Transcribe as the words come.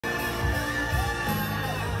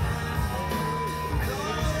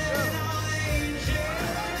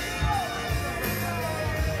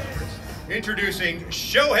Introducing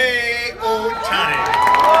Shohei Ohtani.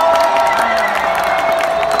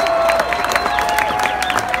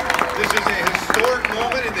 This is a historic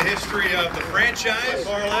moment in the history of the franchise.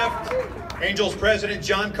 Far left, Angels president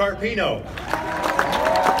John Carpino.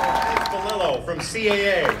 Balillo from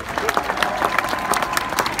CAA.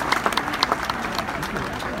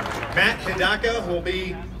 Matt Hidaka will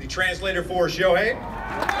be the translator for Shohei.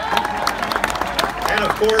 And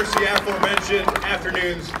of course, the aforementioned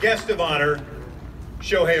afternoon's guest of honor,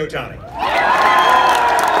 Shohei Ohtani.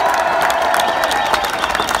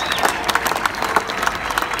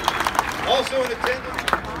 Also in attendance.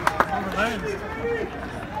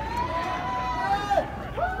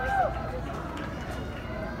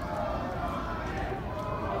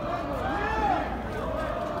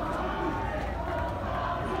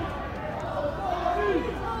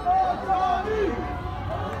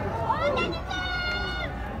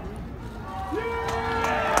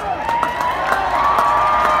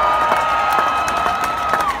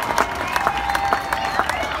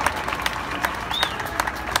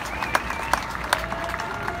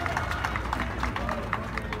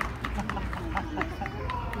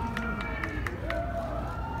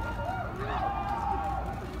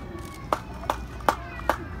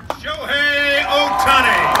 Shohei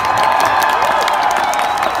Ohtani.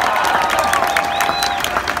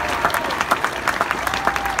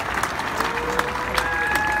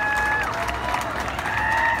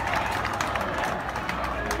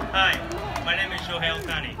 Hi, my name is Shohei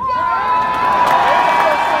Ohtani. こ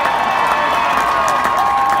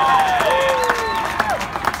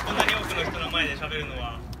んなに多くの人の前で喋るの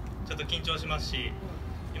はちょっと緊張しますし、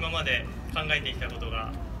今まで考えてきたこと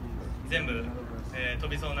が全部飛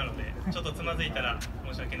びそうなので、ちょっとつまずいたら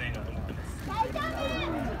申し訳ないなと思ってます。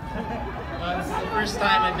This is the first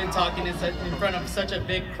time I've been talking in front of such a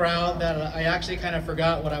big crowd that I actually kind of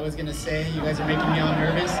forgot what I was going to say. You guys are making me all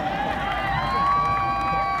nervous.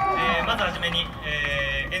 まずはじめに、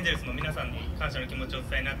エンゼルスの皆さんに感謝の気持ちを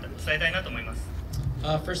伝えたいなと思います。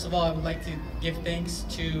First of all, I would like to give thanks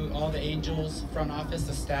to all the Angels front office,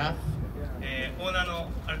 the staff. オーナー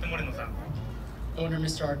のアルテ・モレノさん、 Owner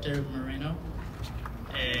Mr. Arthur Moreno,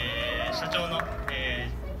 社長の、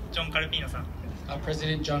ジョン・カルピーノさん、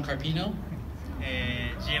President John Carpino,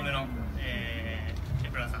 GM の、エ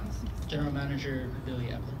プラさん、 General Manager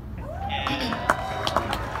Billy Apple.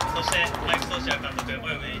 そしてマイク・ソーシア監督お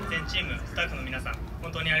よび全チームスタッフの皆さん、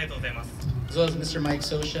本当にありがとうございます。As well as Mr. Mike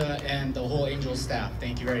Sosha and the whole Angels staff.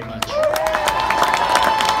 Thank you very much. ま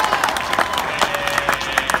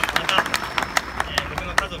た、僕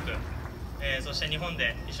の家族、そして日本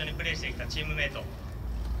で一緒にプレーしてきたチームメイト、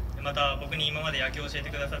また僕に今まで野球を教えて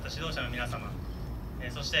くださった指導者の皆様、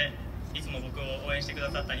そしていつも僕を応援してく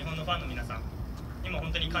ださった日本のファンの皆さんにも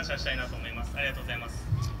本当に感謝したいなと思います。ありがとうございます。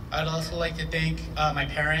I'd also like to thank my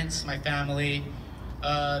parents, my family,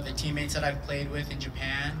 the teammates that I've played with in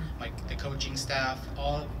Japan, the coaching staff,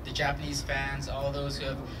 all the Japanese fans, all those who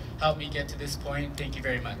have helped me get to this point. Thank you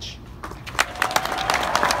very much. 今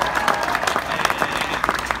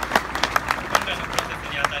回のプロセ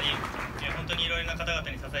スにあたり、本当にいろいろな方々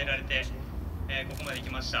に支えられて、ここまで来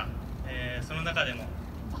ました。その中でも、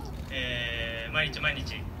毎日毎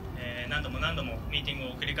日、何度も何度もミーティング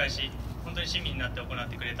を繰り返し、本当に親身になって行っ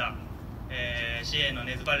てくれた、CA の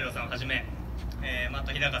ネズ・バレロさんをはじめ、マッ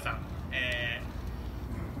ト・ヒダカさん、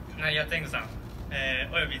ナイア・ツェングさん、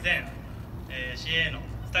および全、CA の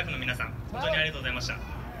スタッフの皆さん、本当にありがとうございました。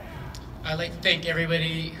I'd like to thank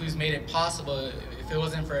everybody who's made it possible. If it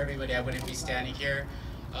wasn't for everybody, I wouldn't be standing here.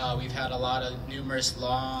 We've had a lot of numerous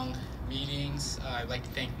long meetings. I'd like to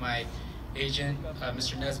thank my agent,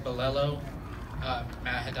 Mr. Nez Balillo,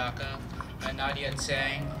 Matt Hidaka, Nadia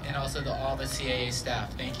Tsang, and also all the CAA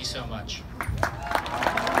staff. Thank you so much.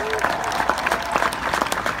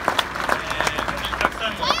 たくさ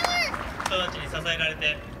んの人たちに支えられ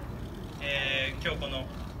て、今日この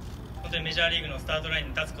本当にメジャーリーグのスタートライン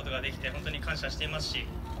に立つことができて本当に感謝していますし、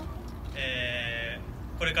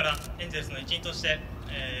これからエンゼルスの一員として、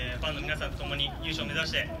ファンの皆さんと共に優勝を目指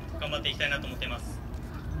して頑張っていきたいなと思っています。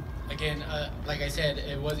Again, like I said,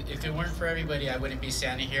 if it weren't for everybody, I wouldn't be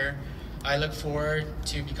standing here. I look forward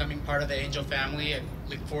to becoming part of the Angel family. I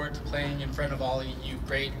look forward to playing in front of all of you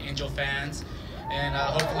great Angel fans, and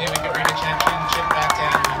hopefully we can bring a championship back to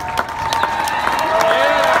Anaheim.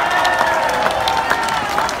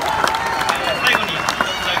 最後に一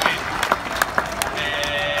つだけ、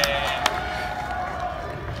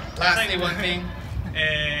Lastly, one thing.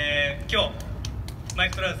 今日マイ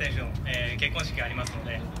ク・トラウト選手の、結婚式がありますの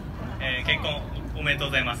で、結婚おめでとう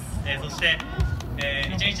ございます。そして、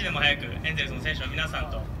一日でも早くエンゼルスの選手の皆さ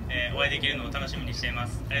んと、お会いできるのを楽しみにしていま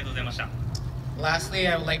す。ありがとうございました。Lastly,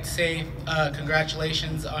 I would like to say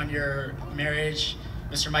congratulations on your marriage,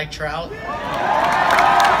 Mr. Mike Trout.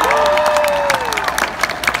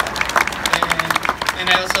 And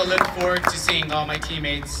I also look forward to seeing all my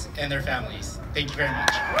teammates and their families. Thank you very much.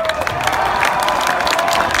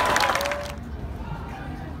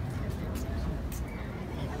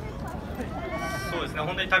 そうですね、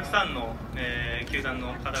本当にたくさんの、球団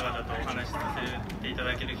の方々とお話しさせていた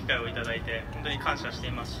だける機会をいただいて本当に感謝して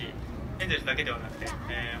いますし、エンゼルスだけではなくて、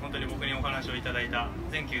本当に僕にお話をいただいた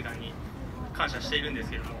全球団に感謝しているんで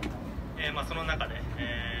すけれども、その中で、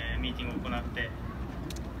ミーティングを行って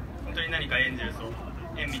本当に何かエンゼルスを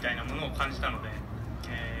縁みたいなものを感じたので、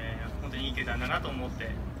本当にいい球団だなと思って、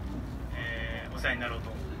お世話になろう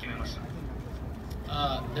と決めました。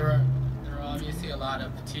There are obviously a lot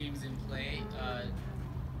of teams in play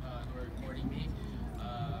who are courting me,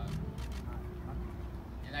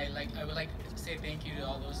 and I would like to say thank you to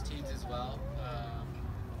all those teams as well.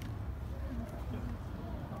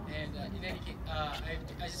 And in any case,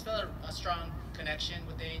 I just felt a strong connection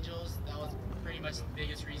with the Angels. That was pretty much the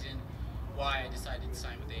biggest reason why I decided to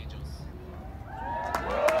sign with the Angels.